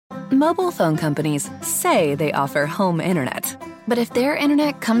Mobile phone companies say they offer home internet. But if their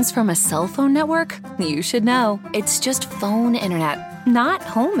internet comes from a cell phone network, you should know. It's just phone internet, not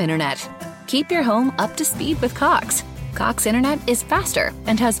home internet. Keep your home up to speed with Cox. Cox internet is faster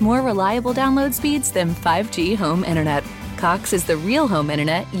and has more reliable download speeds than 5G home internet. Cox is the real home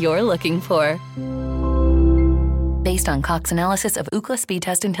internet you're looking for. Based on Cox analysis of Ookla speed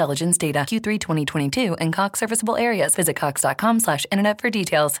test intelligence data Q3 2022 and Cox serviceable areas, visit cox.com/internet for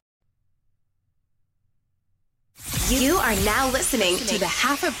details. You are now listening to the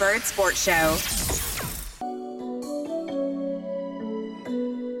Half a Bird Sports Show.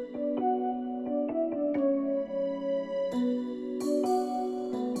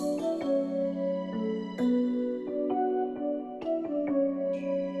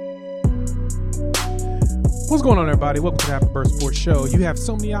 What's going on, everybody? Welcome to the Half a Bird Sports Show. You have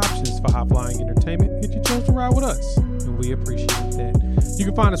so many options for high-flying entertainment, yet you chose to ride with us, and we appreciate that. You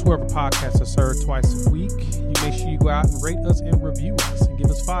can find us wherever podcasts are served twice a week. You make sure you go out and rate us and review us and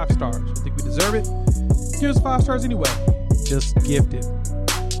give us 5 stars. I think we deserve it. Give us 5 stars anyway. Just gift it.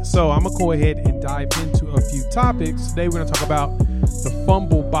 So I'm going to go ahead and dive into a few topics. Today we're going to talk about the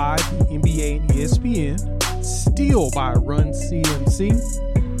fumble by the NBA and ESPN, steal by Run CMC,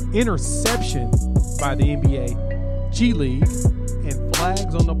 interception by the NBA G League, and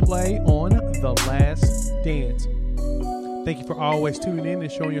flags on the play on The Last Dance. Thank you for always tuning in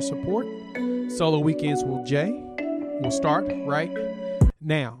and showing your support. Solo Weekends with Jay will start right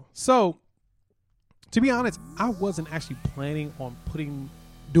now. So, to be honest, I wasn't actually planning on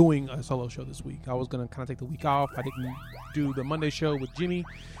doing a solo show this week. I was going to kind of take the week off. I didn't do the Monday show with Jimmy.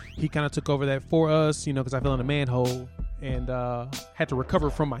 He kind of took over that for us, because I fell in a manhole and had to recover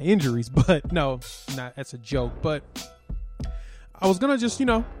from my injuries. But no, that's a joke. But I was going to just,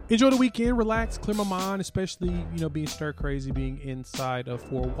 enjoy the weekend, relax, clear my mind, especially, being stir crazy, being inside of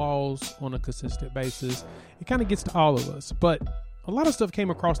 4 walls on a consistent basis. It kind of gets to all of us. But a lot of stuff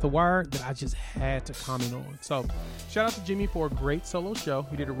came across the wire that I just had to comment on. So shout out to Jimmy for a great solo show.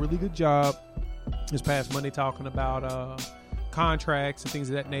 He did a really good job this past Monday talking about contracts and things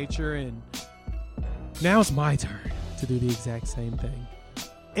of that nature. And now it's my turn to do the exact same thing.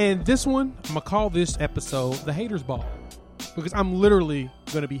 And this one, I'm going to call this episode The Hater's Ball, because I'm literally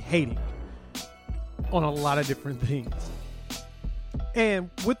going to be hating on a lot of different things. And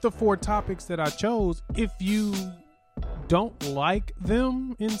with the 4 topics that I chose, if you don't like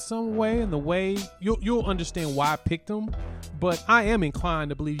them in some way, and the way you'll understand why I picked them, but I am inclined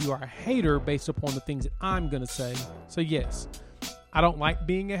to believe you are a hater based upon the things that I'm going to say. So yes, I don't like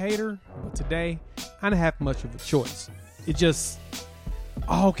being a hater, but today I don't have much of a choice. It just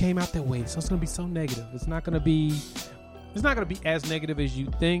all came out that way. So it's going to be so negative. It's not going to be as negative as you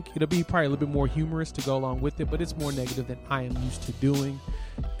think. It'll be probably a little bit more humorous to go along with it, but it's more negative than I am used to doing.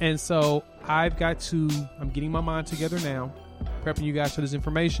 And so I'm getting my mind together now, prepping you guys for this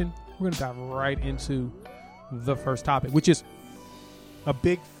information. We're going to dive right into the first topic, which is a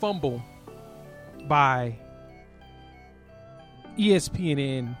big fumble by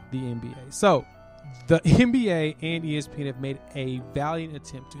ESPN and the NBA. So the NBA and ESPN have made a valiant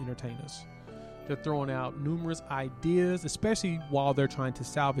attempt to entertain us. They're throwing out numerous ideas, especially while they're trying to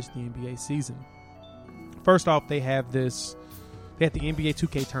salvage the NBA season. First off, they had the NBA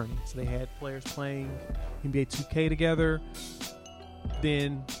 2K tourney. So they had players playing NBA 2K together.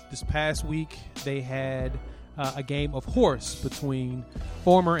 Then this past week, they had a game of horse between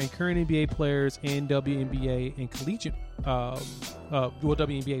former and current NBA players and WNBA and collegiate,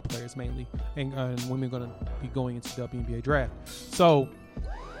 WNBA players mainly, and women are going to be going into the WNBA draft. So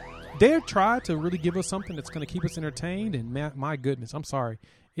they tried to really give us something that's going to keep us entertained, and my goodness, I'm sorry,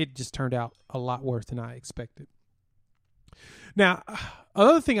 it just turned out a lot worse than I expected. Now,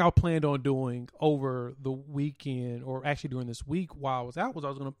 another thing I planned on doing over the weekend, or actually during this week while I was out, was I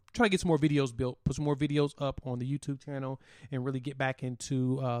was going to try to get some more videos built, put some more videos up on the YouTube channel, and really get back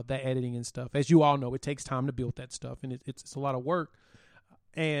into the editing and stuff. As you all know, it takes time to build that stuff, and it's a lot of work.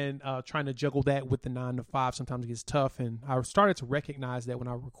 And trying to juggle that with the 9 to 5 sometimes gets tough. And I started to recognize that when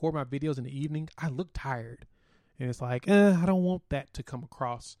I record my videos in the evening, I look tired. And it's like, I don't want that to come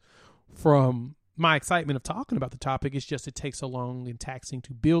across from my excitement of talking about the topic. It's just it takes so long and taxing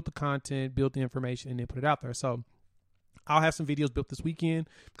to build the content, build the information, and then put it out there. So I'll have some videos built this weekend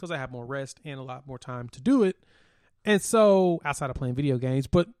because I have more rest and a lot more time to do it. And so outside of playing video games,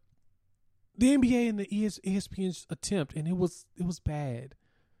 but the NBA and the ESPN's attempt, and it was bad.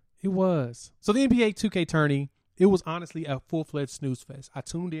 It was. So the NBA 2K tourney, it was honestly a full-fledged snooze fest. I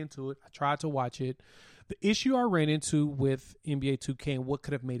tuned into it. I tried to watch it. The issue I ran into with NBA 2K and what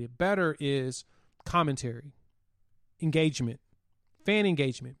could have made it better is commentary, engagement, fan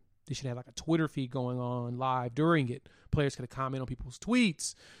engagement. They should have like a Twitter feed going on live during it. Players could comment on people's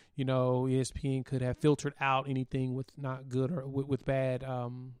tweets. You know, ESPN could have filtered out anything with not good or with bad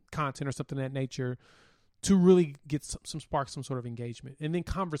content or something of that nature to really get some spark, some sort of engagement. And then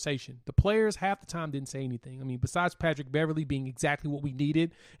conversation. The players half the time didn't say anything. I mean, besides Patrick Beverley being exactly what we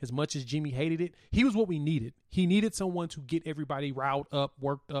needed, as much as Jimmy hated it, he was what we needed. He needed someone to get everybody riled up,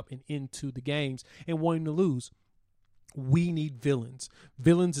 worked up, and into the games and wanting to lose. We need villains.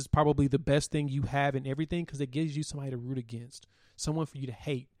 Villains is probably the best thing you have in everything because it gives you somebody to root against, someone for you to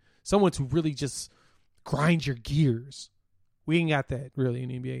hate, someone to really just grind your gears. We ain't got that really in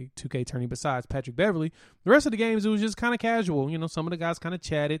NBA 2K tourney besides Patrick Beverley. The rest of the games, it was just kind of casual. You know, some of the guys kind of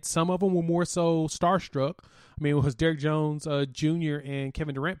chatted. Some of them were more so starstruck. I mean, it was Derrick Jones Jr. and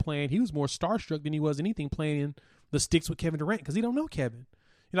Kevin Durant playing. He was more starstruck than he was anything playing in the sticks with Kevin Durant because he don't know Kevin.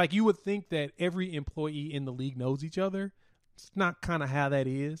 Like, you would think that every employee in the league knows each other. It's not kind of how that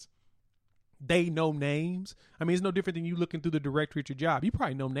is. They know names. I mean, it's no different than you looking through the directory at your job. You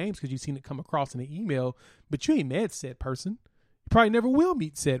probably know names because you've seen it come across in an email, but you ain't met said person. You probably never will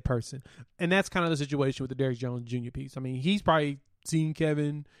meet said person. And that's kind of the situation with the Derrick Jones Jr. piece. I mean, he's probably seen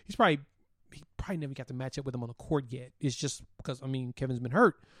Kevin. He probably never got to match up with him on the court yet. It's just because, I mean, Kevin's been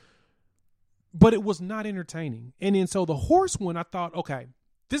hurt. But it was not entertaining. And then so the horse one, I thought, okay,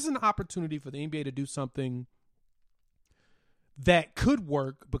 this is an opportunity for the NBA to do something that could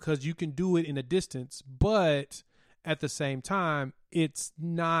work because you can do it in a distance, but at the same time, it's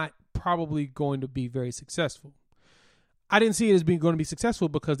not probably going to be very successful. I didn't see it as being going to be successful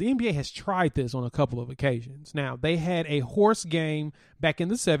because the NBA has tried this on a couple of occasions. Now, they had a horse game back in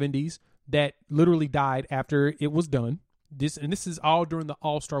the 70s that literally died after it was done. This is all during the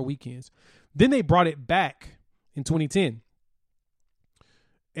All-Star weekends. Then they brought it back in 2010.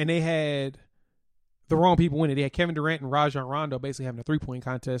 And they had the wrong people win it. They had Kevin Durant and Rajon Rondo basically having a three-point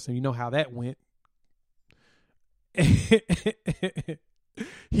contest, and you know how that went.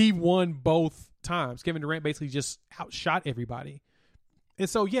 He won both times. Kevin Durant basically just outshot everybody. And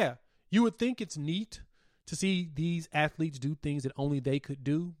so, yeah, you would think it's neat to see these athletes do things that only they could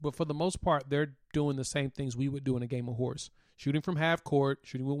do. But for the most part, they're doing the same things we would do in a game of horse. Shooting from half court,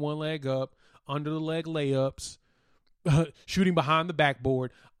 shooting with one leg up, under the leg layups, shooting behind the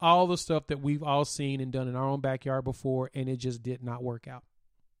backboard, all the stuff that we've all seen and done in our own backyard before, and it just did not work out.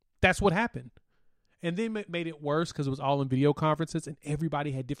 That's what happened. And then it made it worse because it was all in video conferences and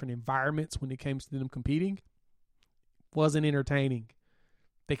everybody had different environments when it came to them competing. Wasn't entertaining.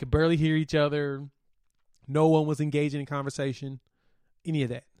 They could barely hear each other. No one was engaging in conversation, any of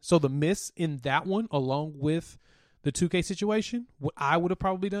that. So the miss in that one, along with the 2K situation, what I would have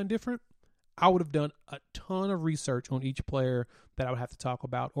probably done different, I would have done a ton of research on each player that I would have to talk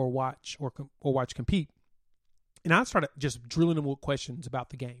about or watch or watch compete. And I'd start just drilling them with questions about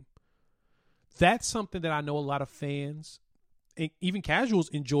the game. That's something that I know a lot of fans, and even casuals,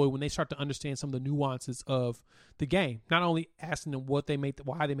 enjoy when they start to understand some of the nuances of the game. Not only asking them why they made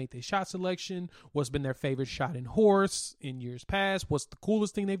their shot selection, what's been their favorite shot in horse in years past, what's the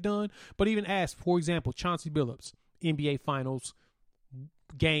coolest thing they've done, but even ask, for example, Chauncey Billups, NBA Finals,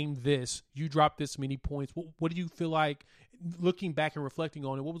 game this, you dropped this many points. What do you feel like, looking back and reflecting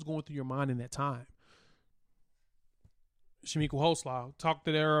on it, what was going through your mind in that time? Shamika Holslaw, talk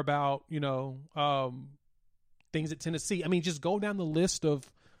to her about, things at Tennessee. I mean, just go down the list of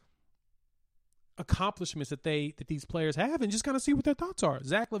accomplishments that these players have and just kind of see what their thoughts are.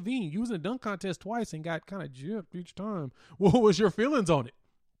 Zach LaVine, you was in a dunk contest twice and got kind of gypped each time. What was your feelings on it?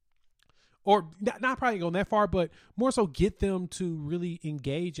 Or not probably going that far, but more so get them to really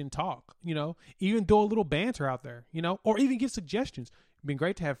engage and talk, even throw a little banter out there, or even give suggestions. It'd been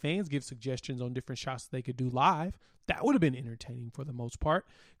great to have fans give suggestions on different shots that they could do live. That would have been entertaining for the most part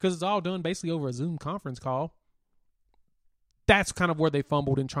because it's all done basically over a Zoom conference call. That's kind of where they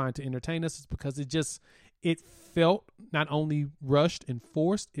fumbled in trying to entertain us, is because it felt not only rushed and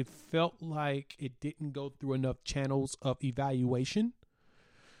forced, it felt like it didn't go through enough channels of evaluation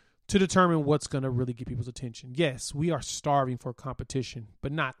to determine what's going to really get people's attention. Yes, we are starving for competition,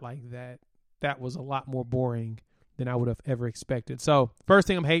 but not like that. That was a lot more boring than I would have ever expected. So first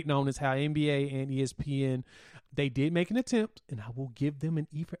thing I'm hating on is how NBA and ESPN, they did make an attempt, and I will give them an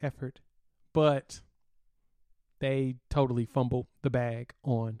E for effort, but they totally fumbled the bag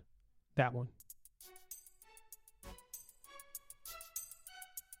on that one.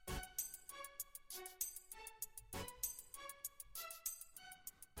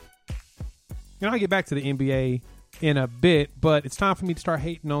 I'll get back to the NBA in a bit, but it's time for me to start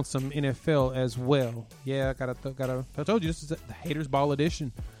hating on some NFL as well. Yeah, I told you this is the Haters Ball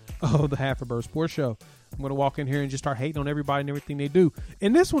edition of the Half a Bird Sports Show. I'm going to walk in here and just start hating on everybody and everything they do.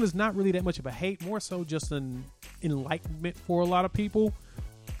 And this one is not really that much of a hate, more so just an enlightenment for a lot of people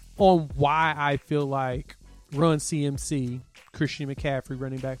on why I feel like Run CMC, Christian McCaffrey,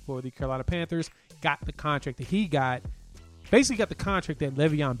 running back for the Carolina Panthers, got the contract that he got. Basically got the contract that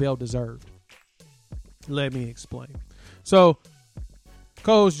Le'Veon Bell deserved. Let me explain. So,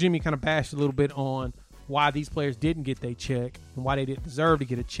 Coach Jimmy kind of bashed a little bit on why these players didn't get their check and why they didn't deserve to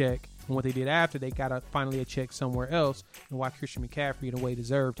get a check and what they did after they got finally a check somewhere else and why Christian McCaffrey in a way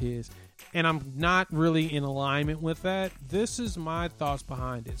deserved his. And I'm not really in alignment with that. This is my thoughts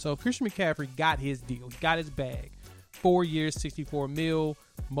behind it. So Christian McCaffrey got his deal. He got his bag. 4 years, $64 million,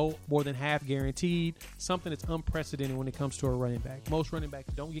 more than half guaranteed. Something that's unprecedented when it comes to a running back. Most running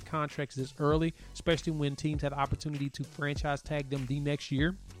backs don't get contracts this early, especially when teams have the opportunity to franchise tag them the next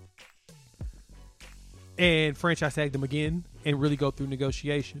year and franchise tag them again and really go through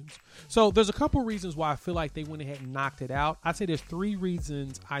negotiations. So there's a couple reasons why I feel like they went ahead and knocked it out. I'd say there's 3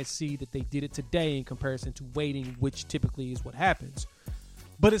 reasons I see that they did it today in comparison to waiting, which typically is what happens.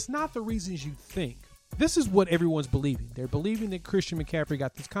 But it's not the reasons you think. This is what everyone's believing. They're believing that Christian McCaffrey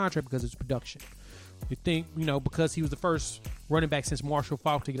got this contract because it's production. You think, because he was the first running back since Marshall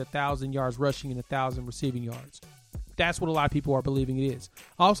Faulk to get 1,000 yards rushing and 1,000 receiving yards. That's what a lot of people are believing it is.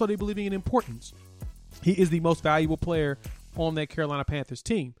 Also, they're believing in importance. He is the most valuable player on that Carolina Panthers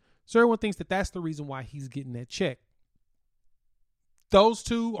team. So everyone thinks that that's the reason why he's getting that check. Those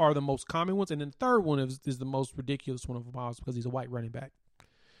 2 are the most common ones. And then the third one is the most ridiculous one of them all because he's a white running back.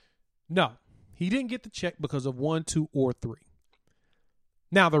 No. He didn't get the check because of 1, 2, or 3.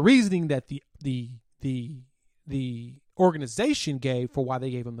 Now, the reasoning that the organization gave for why they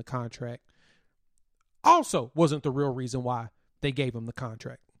gave him the contract also wasn't the real reason why they gave him the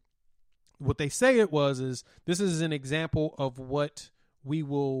contract. What they say it was is this is an example of what we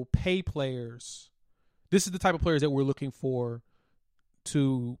will pay players. This is the type of players that we're looking for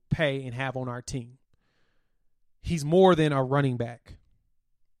to pay and have on our team. He's more than a running back.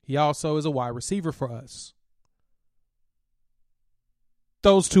 He also is a wide receiver for us.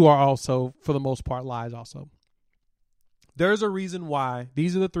 Those 2 are also, for the most part, lies also. There's a reason why.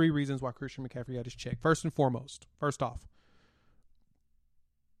 These are the 3 reasons why Christian McCaffrey got his check. First off,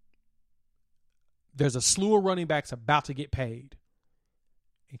 there's a slew of running backs about to get paid.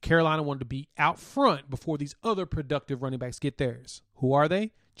 And Carolina wanted to be out front before these other productive running backs get theirs. Who are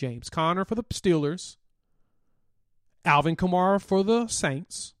they? James Conner for the Steelers. Alvin Kamara for the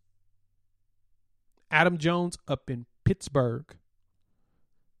Saints. Adam Jones up in Pittsburgh.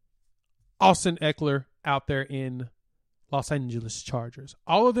 Austin Eckler out there in Los Angeles Chargers.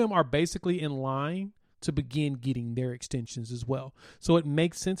 All of them are basically in line to begin getting their extensions as well. So it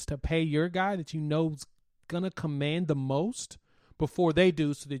makes sense to pay your guy that you know is going to command the most before they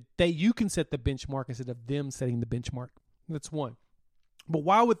do so that you can set the benchmark instead of them setting the benchmark. That's one. But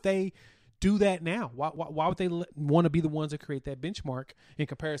why would they do that now? Why would they want to be the ones that create that benchmark in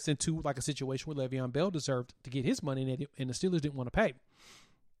comparison to like a situation where Le'Veon Bell deserved to get his money and the Steelers didn't want to pay?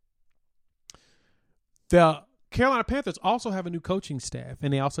 The Carolina Panthers also have a new coaching staff,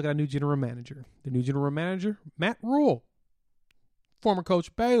 and they also got a new general manager. The new general manager, Matt Rule, former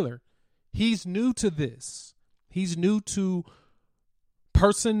coach Baylor. He's new to this. He's new to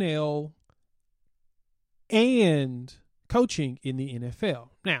personnel and coaching in the NFL.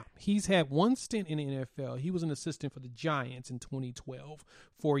 Now, he's had one stint in the NFL. He was an assistant for the Giants in 2012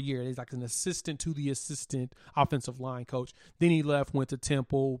 for a year. He's like an assistant to the assistant offensive line coach. Then he left, went to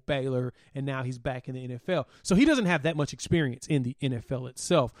Temple, Baylor, and now he's back in the NFL. So he doesn't have that much experience in the NFL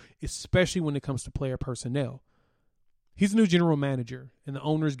itself, especially when it comes to player personnel. He's a new general manager, and the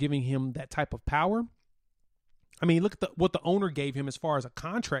owner is giving him that type of power. I mean, look at what the owner gave him as far as a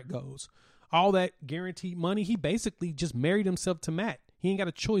contract goes. All that guaranteed money, he basically just married himself to Matt. He ain't got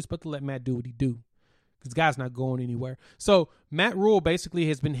a choice but to let Matt do what he do because the guy's not going anywhere. So Matt Rule basically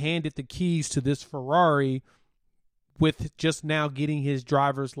has been handed the keys to this Ferrari with just now getting his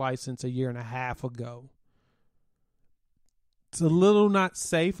driver's license 1.5 years ago. It's a little not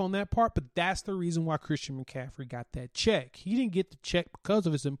safe on that part, but that's the reason why Christian McCaffrey got that check. He didn't get the check because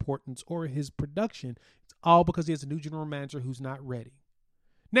of his importance or his production. It's all because he has a new general manager who's not ready.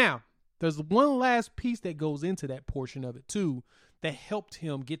 Now, there's one last piece that goes into that portion of it, too, that helped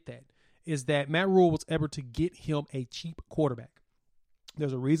him get that, is that Matt Rule was able to get him a cheap quarterback.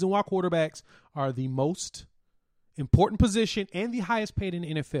 There's a reason why quarterbacks are the most important position and the highest paid in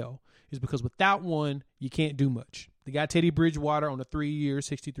the NFL, is because without one, you can't do much. They got Teddy Bridgewater on a 3-year,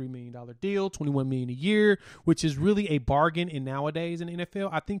 $63 million deal, $21 million a year, which is really a bargain in nowadays in the NFL.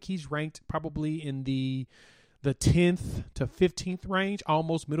 I think he's ranked probably in the the 10th to 15th range,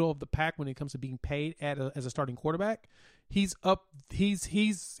 almost middle of the pack when it comes to being paid as a starting quarterback. He's up.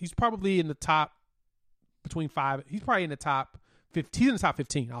 He's probably in the top between 5. He's probably in the top 15. He's in the top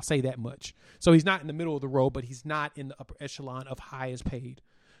 15. I'll say that much. So he's not in the middle of the road, but he's not in the upper echelon of highest paid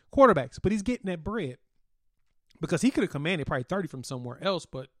quarterbacks. But he's getting that bread because he could have commanded probably 30 from somewhere else,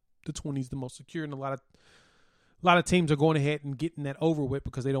 but the 20 is the most secure, and a lot of teams are going ahead and getting that over with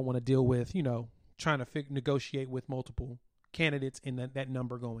because they don't want to deal with, trying to negotiate with multiple candidates and that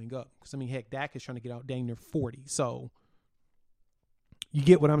number going up. Because, I mean, heck, Dak is trying to get out dang near 40. So you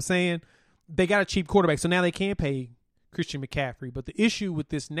get what I'm saying? They got a cheap quarterback, so now they can pay Christian McCaffrey. But the issue with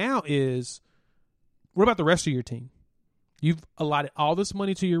this now is, what about the rest of your team? You've allotted all this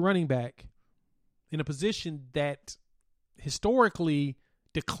money to your running back in a position that historically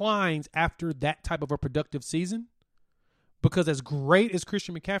declines after that type of a productive season. Because as great as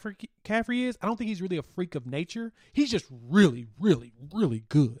Christian McCaffrey is, I don't think he's really a freak of nature. He's just really, really, really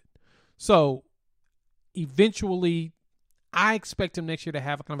good. So eventually, I expect him next year to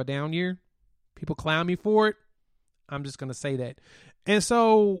have kind of a down year. People clown me for it. I'm just going to say that. And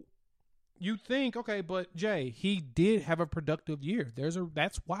so you think, okay, but Jay, he did have a productive year.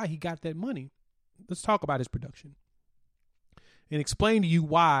 That's why he got that money. Let's talk about his production and explain to you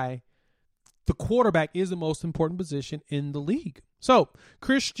why the quarterback is the most important position in the league. So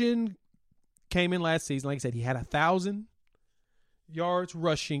Christian came in last season. Like I said, he had 1,000 yards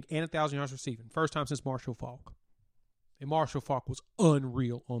rushing and 1,000 yards receiving. First time since Marshall Faulk. And Marshall Faulk was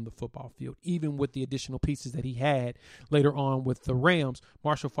unreal on the football field. Even with the additional pieces that he had later on with the Rams,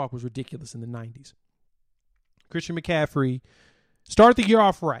 Marshall Faulk was ridiculous in the 90s. Christian McCaffrey started the year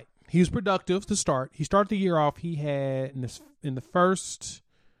off right. He was productive to start. He started the year off. He had in the first,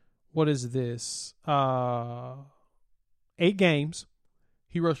 what is this? 8 games.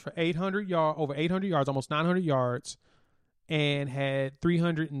 He rushed for over 800 yards, almost 900 yards, and had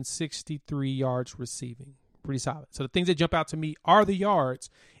 363 yards receiving. Pretty solid. So the things that jump out to me are the yards.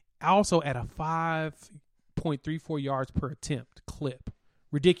 Also at a 5.34 yards per attempt clip.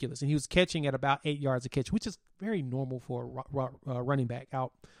 Ridiculous. And he was catching at about 8 yards a catch, which is very normal for a running back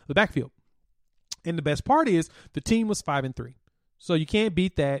out the backfield. And the best part is the team was 5-3. So you can't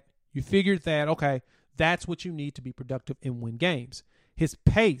beat that. You figured that, okay, that's what you need to be productive and win games. His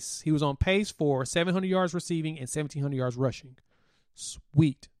pace, he was on pace for 700 yards receiving and 1,700 yards rushing.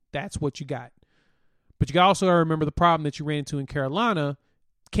 Sweet. That's what you got. But you also got to remember the problem that you ran into in Carolina.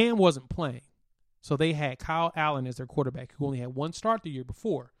 Cam wasn't playing. So they had Kyle Allen as their quarterback, who only had one start the year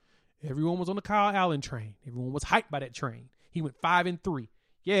before. Everyone was on the Kyle Allen train. Everyone was hyped by that train. He went 5-3.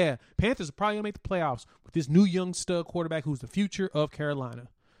 Yeah, Panthers are probably going to make the playoffs with this new young stud quarterback who's the future of Carolina.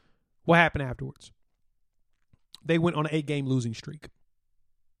 What happened afterwards? They went on an 8-game losing streak.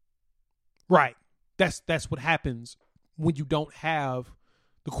 Right. That's what happens when you don't have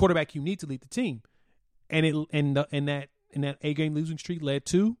the quarterback you need to lead the team. And that 8-game losing streak led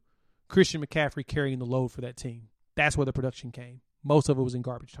to Christian McCaffrey carrying the load for that team. That's where the production came. Most of it was in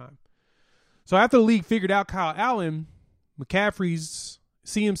garbage time. So after the league figured out Kyle Allen,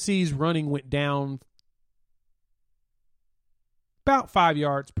 CMC's running went down about 5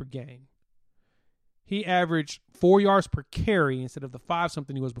 yards per game. He averaged 4 yards per carry instead of the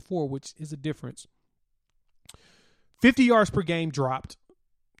 5-something he was before, which is a difference. 50 yards per game dropped.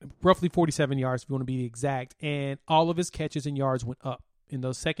 Roughly 47 yards if you want to be exact, and all of his catches and yards went up. In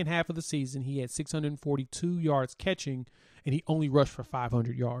the second half of the season, he had 642 yards catching, and he only rushed for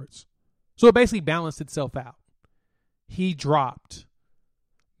 500 yards. So it basically balanced itself out. He dropped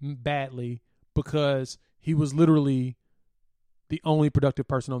badly because he was literally the only productive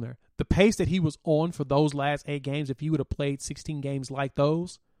person on there. The pace that he was on for those last 8 games, if he would have played 16 games like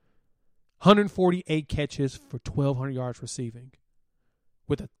those, 148 catches for 1,200 yards receiving,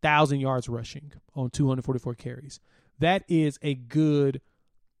 with 1,000 yards rushing on 244 carries. That is a good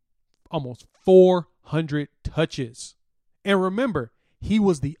almost 400 touches. And remember, he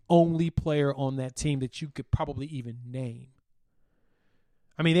was the only player on that team that you could probably even name.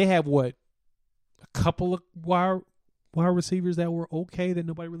 I mean, they have a couple of wide receivers that were okay that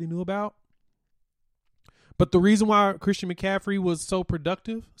nobody really knew about. But the reason why Christian McCaffrey was so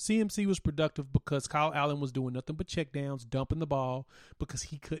productive, CMC was productive because Kyle Allen was doing nothing but checkdowns, dumping the ball because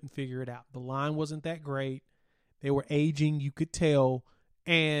he couldn't figure it out. The line wasn't that great. They were aging, you could tell.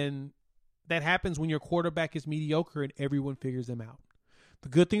 And that happens when your quarterback is mediocre and everyone figures them out. The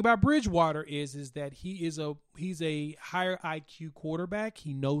good thing about Bridgewater is that he's a higher IQ quarterback.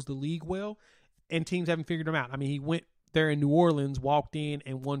 He knows the league well, and teams haven't figured him out. I mean, he went there in New Orleans, walked in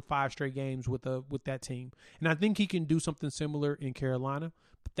and won 5 straight games with that team. And I think he can do something similar in Carolina.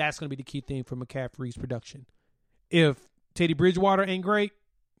 But that's going to be the key thing for McCaffrey's production. If Teddy Bridgewater ain't great,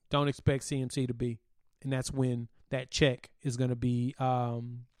 don't expect CMC to be. And that's when that check is going to be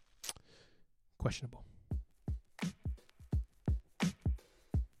questionable.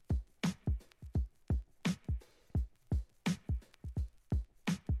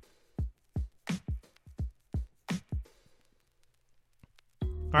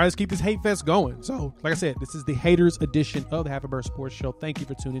 All right, let's keep this hate fest going. So, like I said, this is the haters edition of the Half a Bird Sports Show. Thank you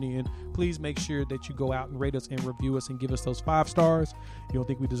for tuning in. Please make sure that you go out and rate us and review us and give us those 5 stars. You don't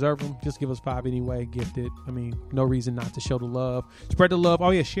think we deserve them? Just give us 5 anyway. Gift it. I mean, no reason not to show the love. Spread the love. Oh,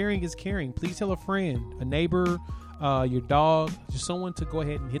 yeah, sharing is caring. Please tell a friend, a neighbor, your dog, just someone to go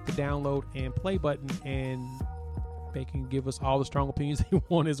ahead and hit the download and play button, and they can give us all the strong opinions they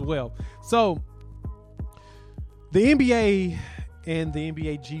want as well. So, the NBA and the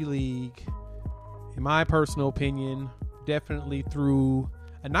NBA G League, in my personal opinion, definitely threw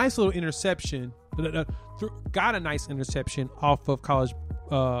a nice little interception, got a nice interception off of college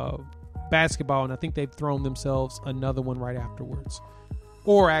basketball, and I think they've thrown themselves another one right afterwards.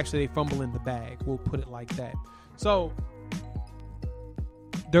 Or actually, they fumble in the bag. We'll put it like that. So,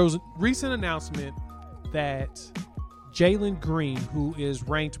 there was a recent announcement that Jalen Green, who is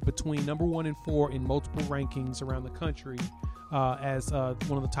ranked between number 1 and 4 in multiple rankings around the country, as one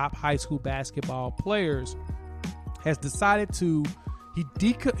of the top high school basketball players, has decided to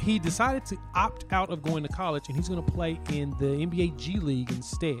he decided to opt out of going to college, and he's going to play in the NBA G League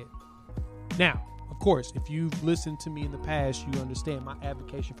instead. Now, of course, if you've listened to me in the past, you understand my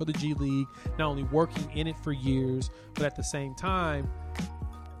advocacy for the G League, not only working in it for years, but at the same time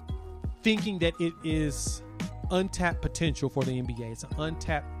thinking that it is untapped potential for the NBA. It's an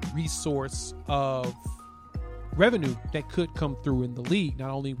untapped resource of revenue that could come through in the league,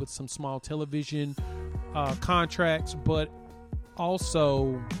 not only with some small television contracts, but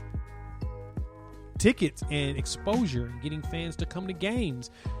also tickets and exposure and getting fans to come to games.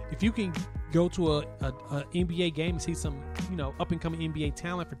 If you can go to a NBA game and see some, up and coming NBA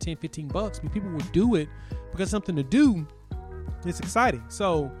talent for $10-15, I mean, people would do it because it's something to do. It's exciting.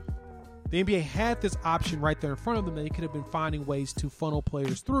 So the NBA had this option right there in front of them that they could have been finding ways to funnel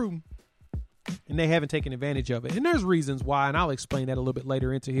players through, and they haven't taken advantage of it. And there's reasons why, and I'll explain that a little bit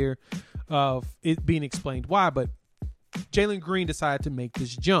later into here of it being explained why. But Jalen Green decided to make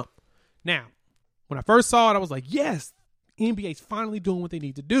this jump. Now, when I first saw it, I was like, yes, NBA's finally doing what they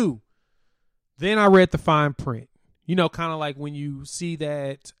need to do. Then I read the fine print. Kind of like when you see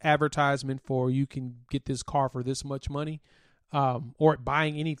that advertisement for you can get this car for this much money. Or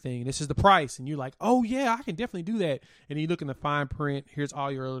buying anything, this is the price, and you're like, oh yeah, I can definitely do that. And you look in the fine print, here's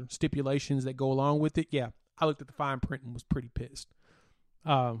all your stipulations that go along with it. Yeah, I looked at the fine print and was pretty pissed.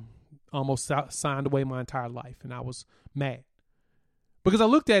 Almost signed away my entire life, and I was mad because I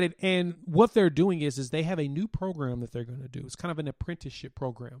looked at it, and what they're doing is they have a new program that they're going to do. It's kind of an apprenticeship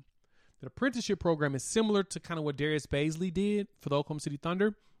program. The apprenticeship program is similar to kind of what Darius Baisley did for the Oklahoma City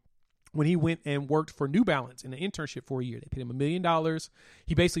Thunder when he went and worked for New Balance in an internship for a year. They paid him $1 million.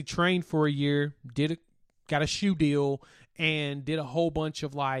 He basically trained for a year, got a shoe deal, and did a whole bunch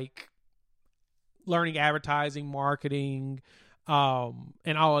of learning advertising, marketing,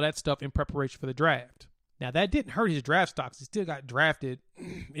 and all of that stuff in preparation for the draft. Now, that didn't hurt his draft stocks. He still got drafted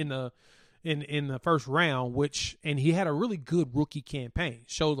in the first round, and he had a really good rookie campaign.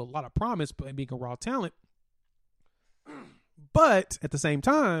 Showed a lot of promise, but being a raw talent. But at the same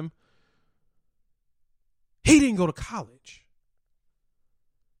time, he didn't go to college.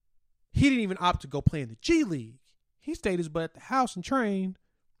 He didn't even opt to go play in the G League. He stayed his butt at the house and trained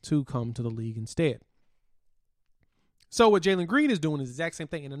to come to the league instead. So what Jalen Green is doing is the exact same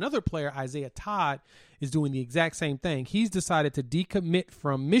thing. And another player, Isaiah Todd, is doing the exact same thing. He's decided to decommit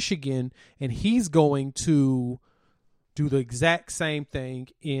from Michigan, and he's going to do the exact same thing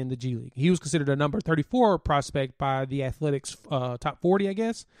in the G League. He was considered a number 34 prospect by the Athletics top 40, I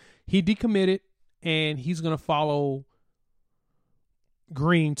guess. He decommitted, and he's going to follow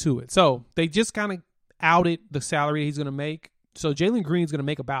Green to it. So they just kind of outed the salary he's going to make. So Jalen Green's going to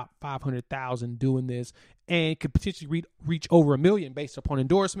make about $500,000 doing this, and could potentially reach over $1 million based upon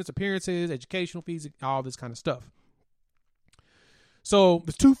endorsements, appearances, educational fees, all this kind of stuff. So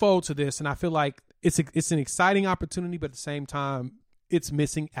there's twofold to this, and I feel like it's an exciting opportunity, but at the same time, it's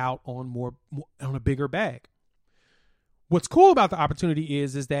missing out on on a bigger bag. What's cool about the opportunity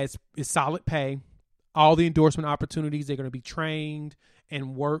is that it's solid pay. All the endorsement opportunities, they're going to be trained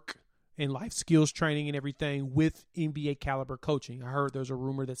and work in life skills training and everything with NBA caliber coaching. I heard there's a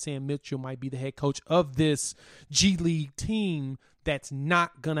rumor that Sam Mitchell might be the head coach of this G League team that's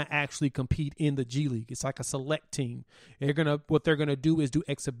not going to actually compete in the G League. It's like a select team. What they're going to do is do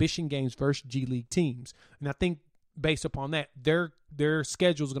exhibition games versus G League teams. And I think based upon that, their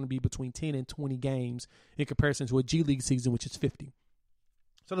schedule is going to be between 10 and 20 games in comparison to a G League season, which is 50.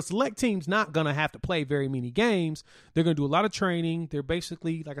 So the select team's not going to have to play very many games. They're going to do a lot of training. They're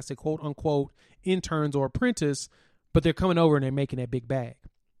basically, like I said, quote unquote, interns or apprentice, but they're coming over and they're making that big bag.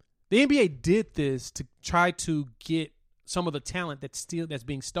 The NBA did this to try to get some of the talent that's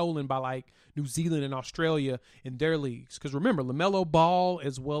being stolen by like New Zealand and Australia in their leagues. Because remember, LaMelo Ball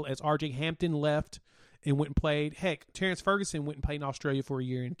as well as RJ Hampton left and went and played. Heck, Terrence Ferguson went and played in Australia for a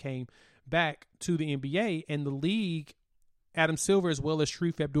year and came back to the NBA. And the league, Adam Silver as well as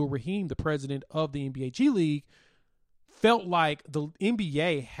Sharif Abdul-Rahim, the president of the NBA G League, felt like the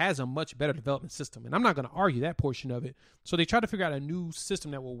NBA has a much better development system. And I'm not going to argue that portion of it. So they tried to figure out a new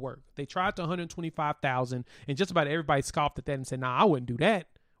system that will work. They tried to 125,000, and just about everybody scoffed at that and said, nah, I wouldn't do that.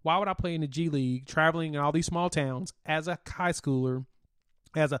 Why would I play in the G League, traveling in all these small towns as a high schooler,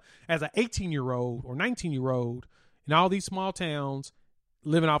 as a 18-year-old or 19-year-old in all these small towns,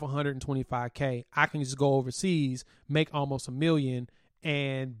 living off $125K? I can just go overseas, make almost $1 million,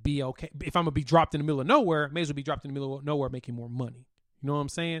 and be okay. If I'm going to be dropped in the middle of nowhere, may as well be dropped in the middle of nowhere making more money. You know what I'm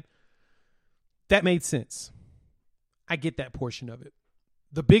saying? That made sense. I get that portion of it.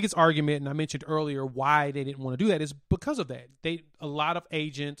 The biggest argument, and I mentioned earlier why they didn't want to do that, is because of that. A lot of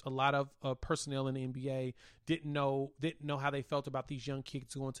agents, a lot of personnel in the NBA didn't know how they felt about these young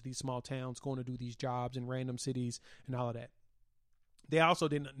kids going to these small towns, going to do these jobs in random cities and all of that. They also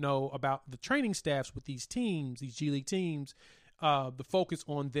didn't know about the training staffs with these teams, these G League teams, the focus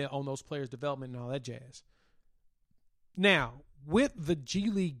on those players' development and all that jazz. Now, with the G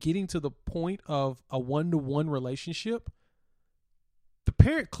League getting to the point of a 1-to-1 relationship, the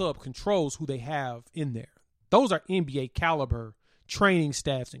parent club controls who they have in there. Those are NBA caliber training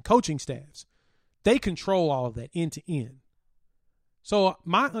staffs and coaching staffs. They control all of that end to end. So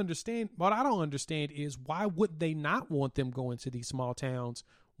what I don't understand is why would they not want them going to these small towns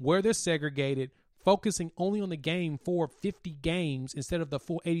where they're segregated, focusing only on the game for 50 games instead of the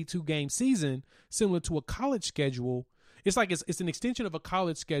full 82-game season, similar to a college schedule. It's like it's an extension of a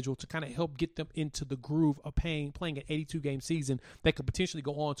college schedule to kind of help get them into the groove of playing an 82-game season that could potentially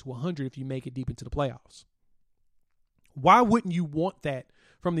go on to 100 if you make it deep into the playoffs. Why wouldn't you want that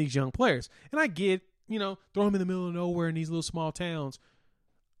from these young players? And I get, throw them in the middle of nowhere in these little small towns.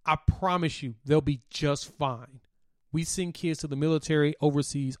 I promise you, they'll be just fine. We send kids to the military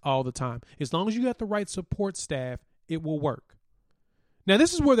overseas all the time. As long as you got the right support staff, it will work. Now,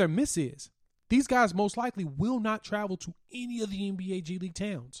 this is where their miss is. These guys most likely will not travel to any of the NBA G League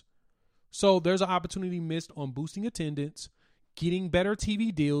towns. So there's an opportunity missed on boosting attendance, getting better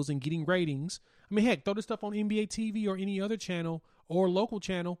TV deals, and getting ratings. I mean, heck, throw this stuff on NBA TV or any other channel or local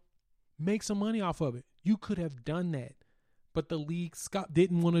channel. Make some money off of it. You could have done that. But the league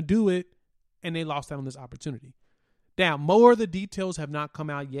didn't want to do it, and they lost out on this opportunity. Now, more of the details have not come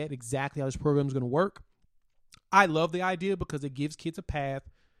out yet exactly how this program is going to work. I love the idea because it gives kids a path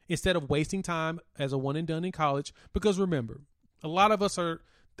instead of wasting time as a one and done in college. Because remember, a lot of us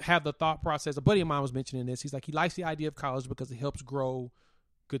have the thought process. A buddy of mine was mentioning this. He's like, he likes the idea of college because it helps grow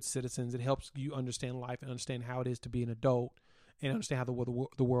good citizens. It helps you understand life and understand how it is to be an adult and understand how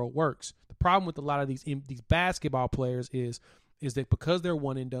the world works. The problem with a lot of these basketball players is that because they're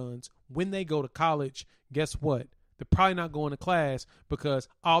one and dones, when they go to college, guess what? They're probably not going to class because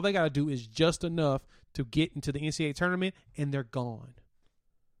all they got to do is just enough to get into the NCAA tournament and they're gone.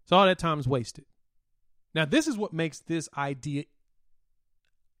 So all that time is wasted. Now, this is what makes this idea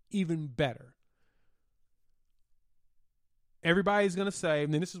even better. Everybody's going to say,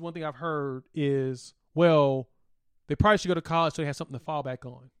 and this is one thing I've heard is, well, they probably should go to college so they have something to fall back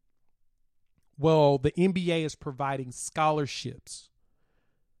on. Well, the NBA is providing scholarships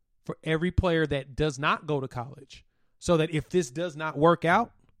for every player that does not go to college so that if this does not work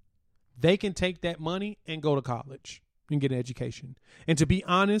out, they can take that money and go to college and get an education. And to be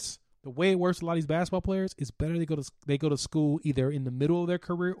honest, the way it works with a lot of these basketball players is better they go to school either in the middle of their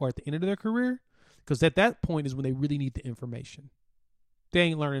career or at the end of their career, because at that point is when they really need the information. They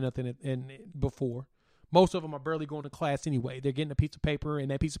ain't learning nothing before. Most of them are barely going to class anyway. They're getting a piece of paper, and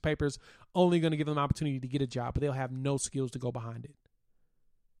that piece of paper is only going to give them an opportunity to get a job, but they'll have no skills to go behind it.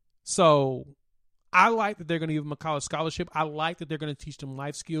 So I like that they're going to give them a college scholarship. I like that they're going to teach them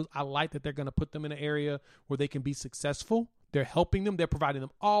life skills. I like that they're going to put them in an area where they can be successful. They're helping them. They're providing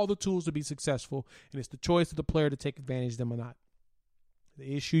them all the tools to be successful, and it's the choice of the player to take advantage of them or not.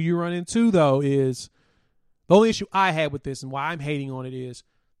 The issue you run into, though, is the only issue I had with this and why I'm hating on it is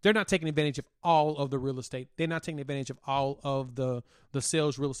they're not taking advantage of all of the real estate. They're not taking advantage of all of the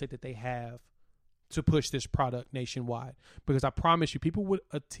sales real estate that they have to push this product nationwide, because I promise you, people would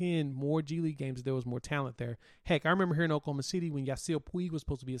attend more G League games if there was more talent there. Heck, I remember here in Oklahoma City when Yasiel Puig was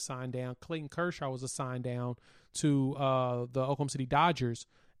supposed to be assigned down, Clayton Kershaw was assigned down to the Oklahoma City Dodgers,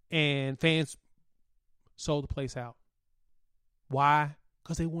 and fans sold the place out. Why?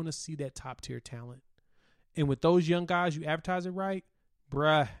 Because they want to see that top tier talent. And with those young guys, you advertise it right,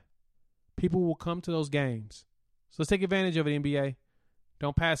 bruh, people will come to those games. So let's take advantage of it, NBA.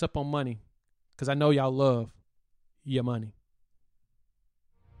 Don't pass up on money, because I know y'all love your money.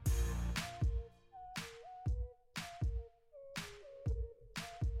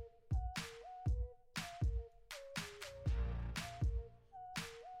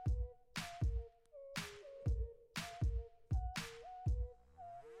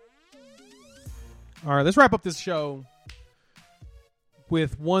 All right, let's wrap up this show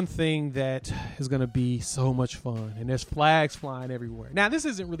with one thing that is going to be so much fun, and there's flags flying everywhere. Now, this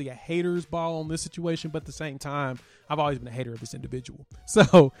isn't really a hater's ball on this situation, but at the same time, I've always been a hater of this individual.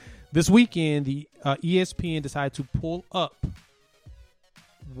 So this weekend, the ESPN decided to pull up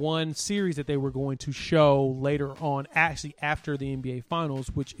one series that they were going to show later on, actually after the NBA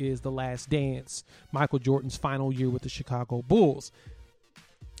Finals, which is The Last Dance, Michael Jordan's final year with the Chicago Bulls.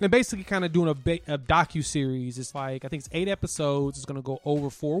 And basically kind of doing a docu-series. It's like, I think it's 8 episodes. It's going to go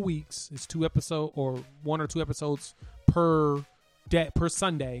over 4 weeks. It's 1 or 2 episodes per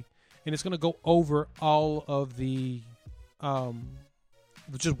Sunday. And it's going to go over all of the,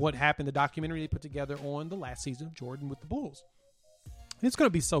 just what happened, the documentary they put together on the last season of Jordan with the Bulls. And it's going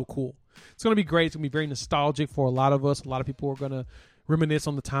to be so cool. It's going to be great. It's going to be very nostalgic for a lot of us. A lot of people are going to reminisce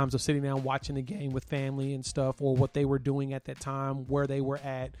on the times of sitting down watching the game with family and stuff, or what they were doing at that time, where they were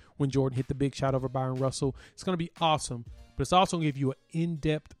at when Jordan hit the big shot over Byron Russell. It's going to be awesome, but it's also going to give you an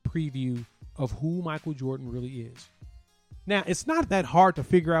in-depth preview of who Michael Jordan really is. Now, it's not that hard to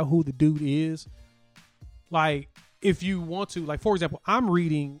figure out who the dude is. Like, if you want to, like, for example, I'm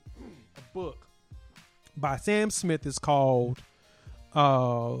reading a book by Sam Smith. It's called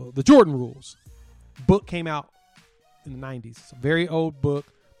The Jordan Rules. Book came out in the 90s. It's a very old book,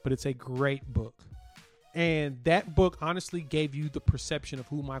 but it's a great book. And that book honestly gave you the perception of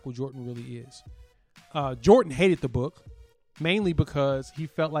who Michael Jordan really is. Jordan hated the book, mainly because he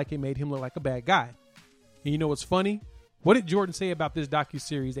felt like it made him look like a bad guy. And you know what's funny? What did Jordan say about this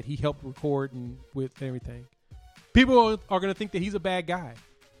docuseries that he helped record and with everything? People are going to think that he's a bad guy.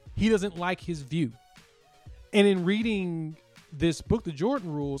 He doesn't like his view. And in reading this book, The Jordan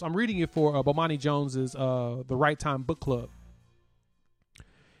Rules, I'm reading it for Bomani Jones's The Right Time Book Club.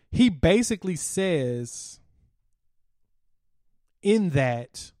 He basically says in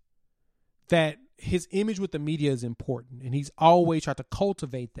that his image with the media is important, and he's always tried to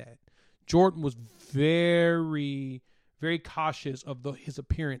cultivate that. Jordan was very, very cautious of his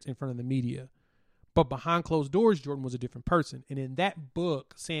appearance in front of the media. But behind closed doors, Jordan was a different person. And in that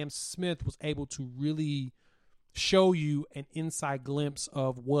book, Sam Smith was able to really show you an inside glimpse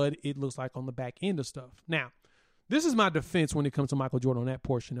of what it looks like on the back end of stuff. Now, this is my defense when it comes to Michael Jordan on that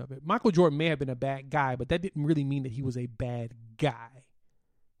portion of it. Michael Jordan may have been a bad guy, but that didn't really mean that he was a bad guy.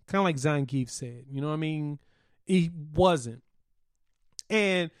 Kind of like Zangief said, you know what I mean? He wasn't.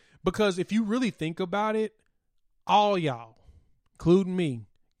 And because if you really think about it, all y'all, including me,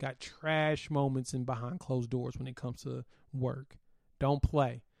 got trash moments in behind closed doors when it comes to work. Don't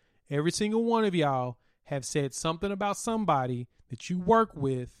play. Every single one of y'all have said something about somebody that you work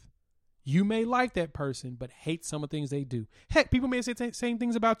with. You may like that person, but hate some of the things they do. Heck, people may say the same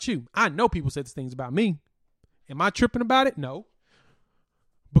things about you. I know people said the things about me. Am I tripping about it? No.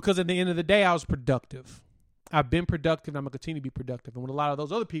 Because at the end of the day, I was productive. I've been productive, and I'm going to continue to be productive. And with a lot of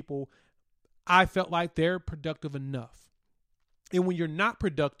those other people, I felt like they're productive enough. And when you're not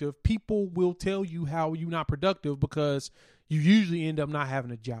productive, people will tell you how you're not productive because you usually end up not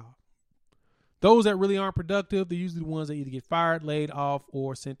having a job. Those that really aren't productive, they're usually the ones that either get fired, laid off,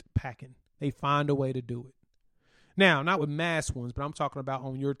 or sent packing. They find a way to do it. Now, not with mass ones, but I'm talking about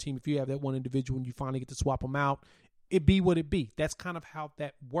on your team. If you have that one individual and you finally get to swap them out, it be what it be. That's kind of how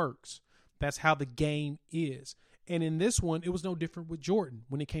that works. That's how the game is. And in this one, it was no different with Jordan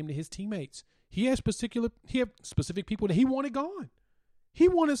when it came to his teammates. He had specific people that he wanted gone. He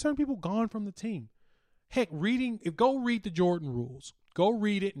wanted certain people gone from the team. Heck, go read the Jordan Rules. Go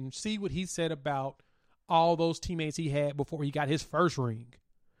read it and see what he said about all those teammates he had before he got his first ring.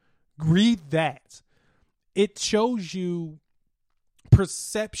 Read that. It shows you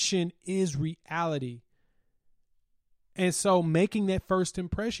perception is reality. And so making that first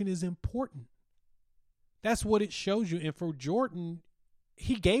impression is important. That's what it shows you. And for Jordan,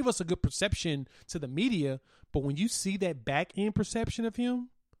 he gave us a good perception to the media. But when you see that back end perception of him,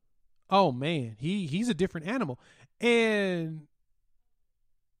 oh man, he's a different animal. And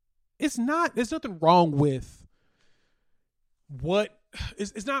there's nothing wrong with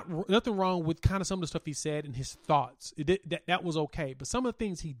nothing wrong with kind of some of the stuff he said and his thoughts. That was okay. But some of the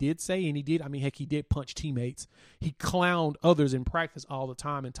things he did say, and he did punch teammates. He clowned others in practice all the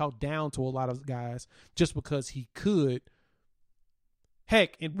time and talked down to a lot of guys just because he could.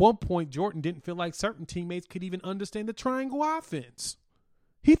 Heck, at one point, Jordan didn't feel like certain teammates could even understand the triangle offense.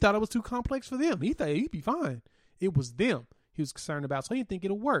 He thought it was too complex for them. He thought he'd be fine. It was them he was concerned about, so he didn't think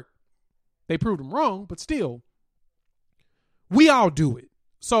it'll work. They proved him wrong, but still, we all do it.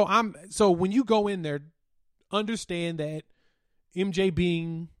 So when you go in there, understand that MJ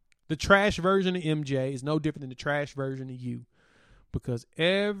being the trash version of MJ is no different than the trash version of you, because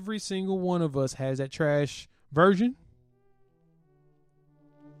every single one of us has that trash version.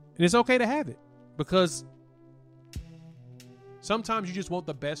 And it's okay to have it, because sometimes you just want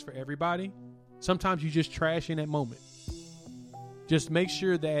the best for everybody. Sometimes you just trash in that moment. Just make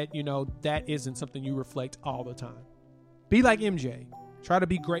sure that, that isn't something you reflect all the time. Be like MJ. Try to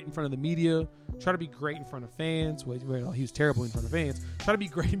be great in front of the media. Try to be great in front of fans. Well, he was terrible in front of fans. Try to be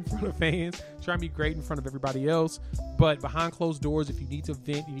great in front of fans. Try to be great in front of everybody else. But behind closed doors, if you need to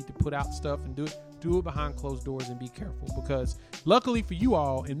vent, you need to put out stuff and do it behind closed doors and be careful. Because luckily for you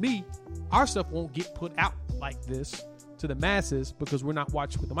all and me, our stuff won't get put out like this to the masses because we're not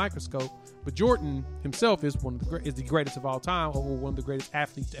watched with a microscope. But Jordan himself is the greatest of all time, or one of the greatest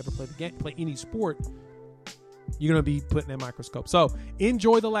athletes to ever play any sport. You're going to be put in that microscope. So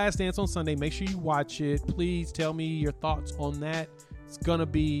enjoy The Last Dance on Sunday. Make sure you watch it. Please tell me your thoughts on that. It's going to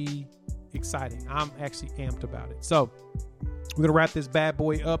be exciting. I'm actually amped about it. So we're going to wrap this bad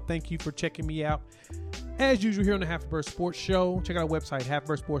boy up. Thank you for checking me out. As usual, here on the Half a Bird Sports Show, check out our website,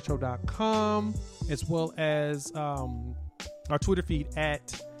 halfabirdsportshow.com, as well as our Twitter feed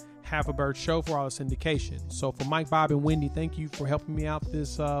at Half a Bird Show for all the syndication. So for Mike, Bob, and Wendy, thank you for helping me out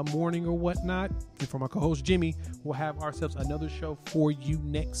this morning or whatnot. And for my co-host Jimmy, we'll have ourselves another show for you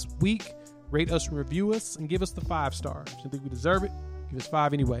next week. Rate us and review us and give us the 5 stars. If you think we deserve it, give us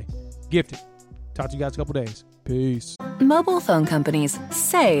 5 anyway. Gifted. Talk to you guys in a couple days. Peace. Mobile phone companies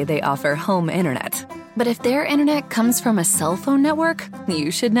say they offer home internet. But if their internet comes from a cell phone network,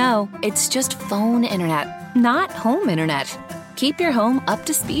 you should know. It's just phone internet, not home internet. Keep your home up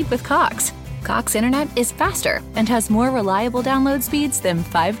to speed with Cox. Cox Internet is faster and has more reliable download speeds than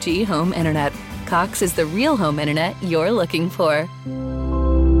 5G home internet. Cox is the real home internet you're looking for.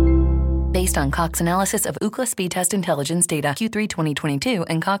 Based on Cox analysis of Ookla speed test intelligence data Q3 2022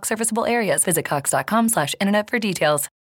 and Cox serviceable areas, visit cox.com/internet for details.